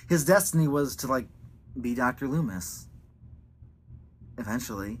his destiny was to like be Dr. Loomis.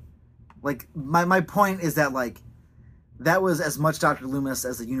 Eventually, like my point is that like that was as much Dr. Loomis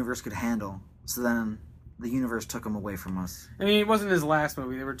as the universe could handle. So then the universe took him away from us. I mean, it wasn't his last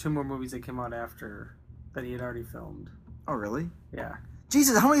movie. There were 2 more movies that came out after that he had already filmed. Oh, really? Yeah.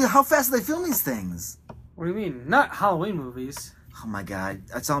 Jesus, how fast do they film these things? What do you mean? Not Halloween movies. Oh my God,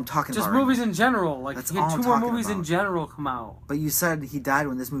 that's all I'm talking Just about. movies in general. Like, That's he had all I'm 2 more talking movies in about. general come out. But you said he died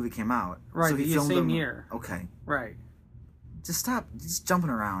when this movie came out. Right, So he the filmed same them. year. Okay. Right. Just stop. Just jumping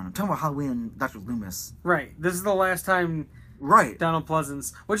around. I'm talking about Halloween and Dr. Loomis. Right. This is the last time Right. Donald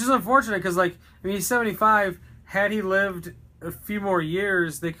Pleasance, which is unfortunate because, like, I mean, he's 75. Had he lived a few more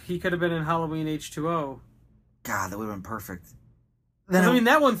years, he could have been in Halloween H2O. God, that would have been perfect. 'Cause, I mean,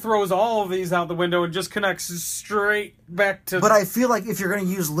 that one throws all of these out the window and just connects straight back to... But I feel like if you're going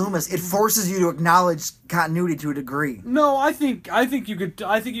to use Loomis, it forces you to acknowledge continuity to a degree. No, I think you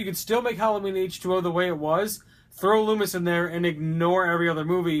could still make Halloween H2O the way it was. Throw Loomis in there and ignore every other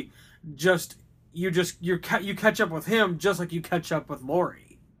movie. You catch up with him just like you catch up with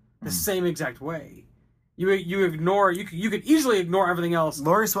Laurie, the same exact way. You could easily ignore everything else.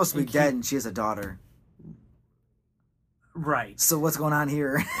 Laurie's supposed to be dead, and she has a daughter. Right. So what's going on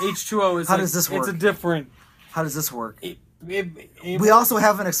here? H2O is How does this work? It's a different. How does this work? We We also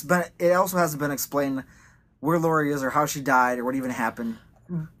haven't it also hasn't been explained where Laurie is or how she died or what even happened.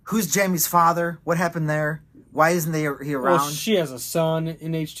 Who's Jamie's father? What happened there? Why isn't he around? Well, she has a son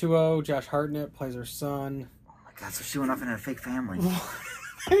in H2O. Josh Hartnett plays her son. Oh my God! So she went off and had a fake family.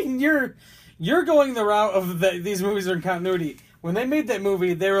 I mean, you're going the route of these movies are in continuity. When they made that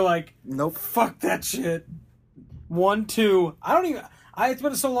movie, they were like, Nope. Fuck that shit. 1, 2. It's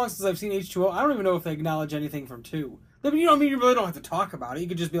been so long since I've seen H2O. I don't even know if they acknowledge anything from 2. I mean, you really don't have to talk about it. You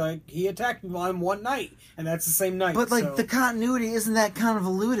could just be like, he attacked me on one night, and that's the same night. But like so. the continuity isn't that kind of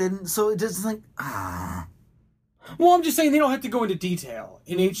eluded, so it doesn't like Well, I'm just saying they don't have to go into detail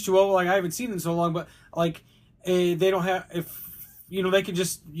in H2O. Like I haven't seen it in so long, but like they don't have. If they could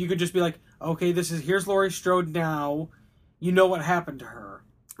just you could just be like, okay, here's Laurie Strode now. You know what happened to her.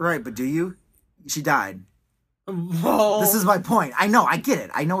 Right, but do you? She died. Well, This is my point. I know. I get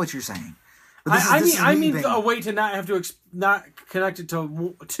it. I know what you're saying. But I mean a way to not have to not connect it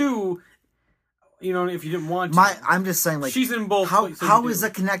to 2. If you didn't want to. I'm just saying, like, she's in both. How is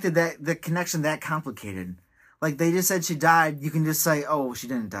that connected? The connection that complicated? Like they just said she died. You can just say, oh, she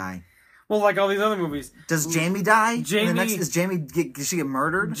didn't die. Well, like all these other movies. Does Jamie die? Does she get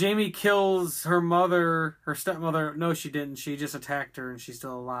murdered? Jamie kills her mother, her stepmother. No, she didn't. She just attacked her, and she's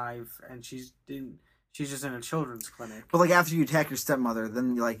still alive, and she's just in a children's clinic. But like after you attack your stepmother,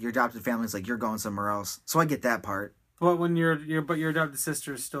 then like your adopted family's like you're going somewhere else. So I get that part. But when your adopted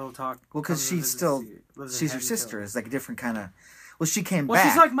sister still talk. Well, because she's your sister. It's like a different kind of. Well, she came back. Well,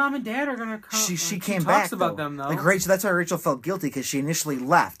 she's like mom and dad are gonna come. She came back. Talks about them though. Like Rachel, that's why Rachel felt guilty because she initially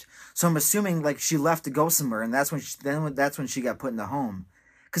left. So I'm assuming like she left to go somewhere, and that's when she got put in the home.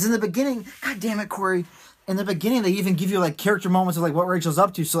 Because in the beginning, God damn it, Corey. In the beginning, they even give you like character moments of like what Rachel's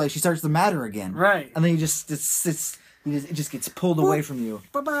up to, so like she starts to matter again. Right. And then it just gets pulled away from you.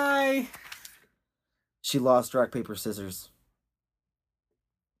 Bye bye. She lost rock paper scissors.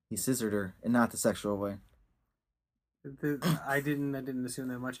 He scissored her, and not the sexual way. I didn't assume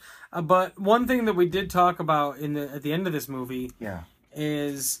that much. But one thing that we did talk about at the end of this movie,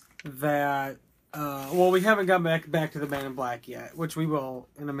 is that we haven't got back to the Man in Black yet, which we will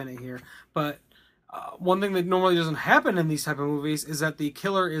in a minute here. But one thing that normally doesn't happen in these type of movies is that the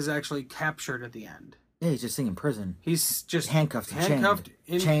killer is actually captured at the end. Yeah, he's just sitting in prison. He's just handcuffed,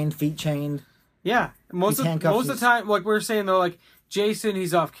 chained, feet chained. Yeah, most of the time, like we were saying though, like Jason,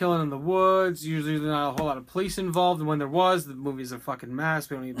 he's off killing in the woods. Usually, there's not a whole lot of police involved, and when there was, the movie's a fucking mess.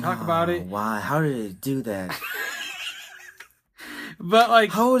 We don't even talk about it. Why? How did it do that? But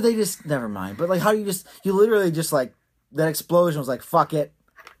like, how would they just? Never mind. But like, how do you literally just like that explosion was like fuck it,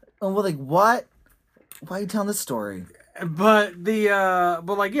 and we're like, what? Why are you telling this story? But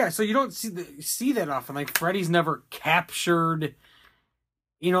so you don't see that often. Like Freddy's never captured,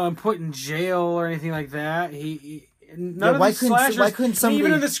 and put in jail or anything like that. none of why the couldn't- slashers, why couldn't somebody-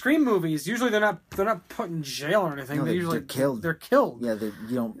 even in the Scream movies, usually they're not put in jail or anything. No, They usually they're killed. They're killed. Yeah,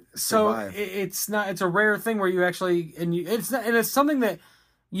 you don't So survive. it's not. It's a rare thing where you actually it's something that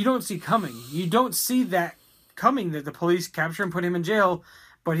you don't see coming. You don't see that coming, that the police capture and put him in jail,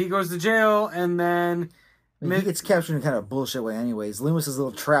 but he goes to jail and then. He gets captured in kind of a bullshit way anyways. Loomis's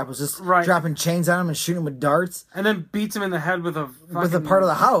little trap was just Right. dropping chains on him and shooting him with darts. And then beats him in the head with a With a part of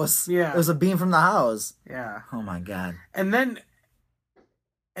the house. Yeah. It was a beam from the house. Yeah. Oh my god. And then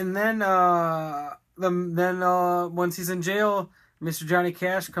once he's in jail, Mr. Johnny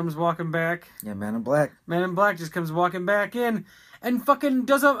Cash comes walking back. Yeah, Man in Black. Man in Black just comes walking back in and fucking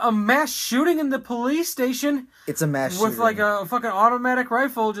does a mass shooting in the police station It's a mass with shooting. like a fucking automatic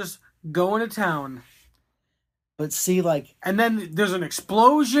rifle just going to town. But see, like... And then there's an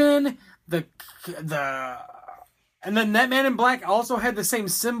explosion. And then that Man in Black also had the same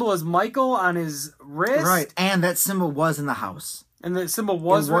symbol as Michael on his wrist. Right, and that symbol was in the house. And the symbol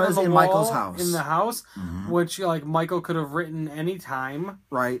was It written was on the in wall, Michael's house. in the house, which like Michael could have written any time.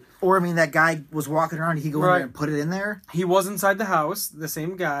 Right. Or, I mean, that guy was walking around, he go in Right. there and put it in there. He was inside the house, the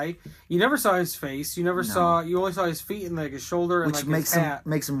same guy. You never saw his face. You only saw his feet and like his shoulder and Which like makes his hat.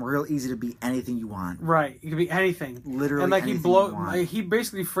 makes him real easy to be anything you want. Right, it could be anything. Literally and like anything you want. he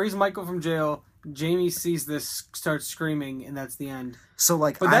basically frees Michael from jail. Jamie sees this, starts screaming, and that's the end. So,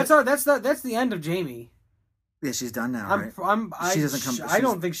 like... But that's the end of Jamie. Yeah, she's done now, right? She doesn't come- I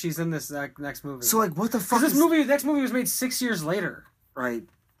don't think she's in this next movie. So, like, what the fuck Because is... this next movie was made 6 years later. Right.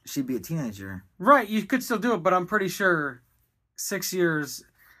 She'd be a teenager. Right, you could still do it, but I'm pretty sure 6 years.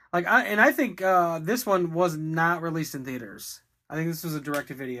 I think this one was not released in theaters. I think this was a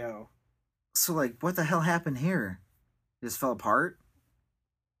direct-to-video. So, like, what the hell happened here? It just fell apart?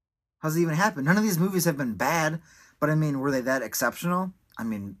 How's it even happen? None of these movies have been bad, but I mean, were they that exceptional? I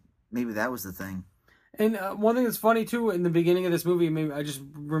mean, maybe that was the thing. And one thing that's funny too, in the beginning of this movie, maybe I just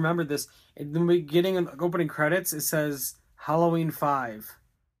remembered this. In the beginning of opening credits, it says Halloween 5.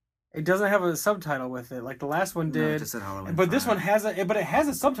 It doesn't have a subtitle with it, like the last one No, did. it just said Halloween But this 5. one has it has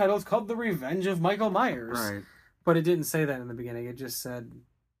a subtitle. It's called The Revenge of Michael Myers. Right. But it didn't say that in the beginning. It just said.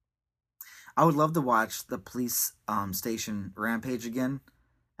 I would love to watch the police station rampage again,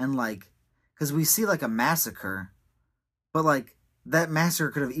 and like, because we see like a massacre, but like that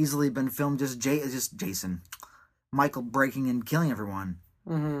massacre could have easily been filmed just Jason, Michael breaking and killing everyone.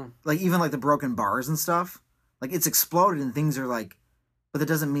 Mm-hmm. Like even like the broken bars and stuff. Like it's exploded and things are like, but that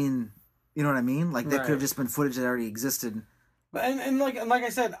doesn't mean, you know what I mean? Like that Right. could have just been footage that already existed. And like I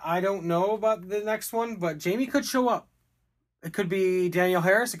said, I don't know about the next one, but Jamie could show up. It could be Danielle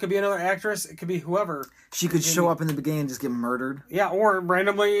Harris. It could be another actress. It could be whoever. She could show up in the beginning and just get murdered. Yeah, or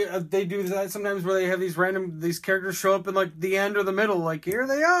randomly they do that sometimes where they have these characters show up in like the end or the middle, like here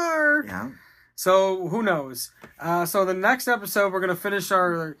they are. Yeah. So who knows? So the next episode we're gonna finish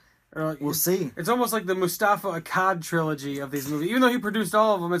our. We'll see. It's almost like the Mustafa Akkad trilogy of these movies. Even though he produced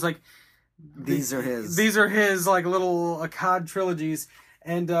all of them, it's like These are his. These are his like little Akkad trilogies,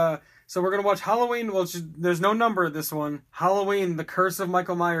 and so we're gonna watch Halloween. Well, there's no number of this one. Halloween: The Curse of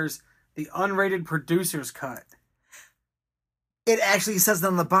Michael Myers, the unrated producer's cut. It actually says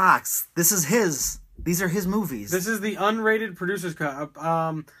on the box. This is his. These are his movies. This is the unrated producer's cut.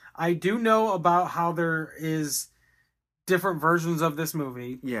 I do know about how there is different versions of this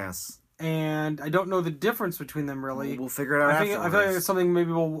movie, Yes. and I don't know the difference between them really. We'll figure it out I feel like afterwards. it's something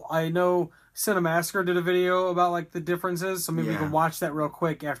maybe I know Cinemassacre did a video about like the differences, so maybe we Yeah. can watch that real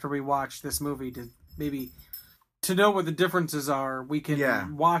quick after we watch this movie to know what the differences are. We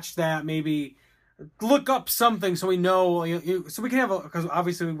can watch that, maybe look up something so we know, so we can have because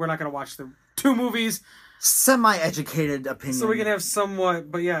obviously we're not going to watch the two movies, Semi-educated opinion. so we can have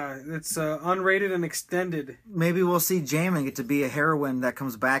somewhat. But yeah, it's unrated and extended. Maybe we'll see Jamie get to be a heroine that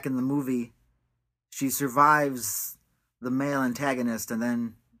comes back in the movie. She survives the male antagonist and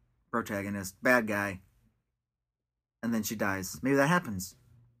then protagonist, bad guy. And then she dies. Maybe that happens.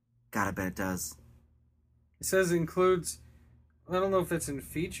 God, I bet it does. It says includes. I don't know if that's in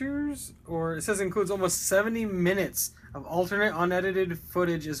features or it says includes almost 70 minutes of alternate unedited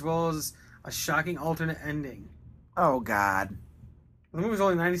footage as well as a shocking alternate ending. Oh, God. The movie's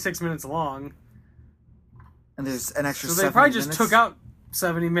only 96 minutes long. And there's an extra So they 70 probably just minutes. took out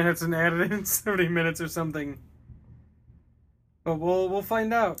 70 minutes and added in 70 minutes or something. But we'll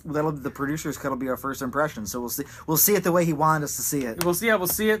find out. The producer's cut will be our first impression, so we'll see it the way he wanted us to see it. We'll see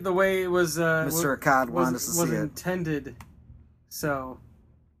it the way it was Mr. Akkad wanted us to was see it. intended. So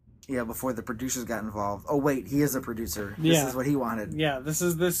Yeah, before the producers got involved. Oh wait, he is a producer. Yeah. This is what he wanted. yeah, this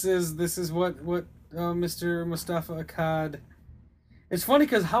is what Mr. Mustafa Akkad. It's funny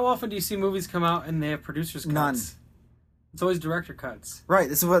because how often do you see movies come out and they have producers cuts? None. It's always director cuts. Right.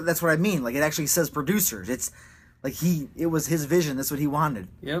 That's what I mean. Like, it actually says producers. It's like it was his vision. That's what he wanted.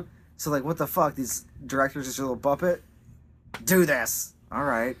 Yep. So, like, what the fuck? These directors just a little puppet? Do this. All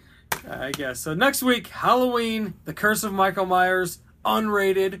right. I guess. So next week, Halloween, The Curse of Michael Myers,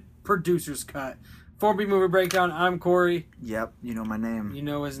 unrated, producer's cut. 4B Movie Breakdown, I'm Corey. Yep, you know my name. You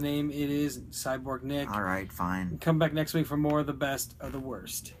know his name. It is Cyborg Nick. All right, fine. Come back next week for more of the best of the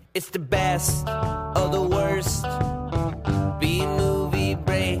worst. It's the best of the worst. Being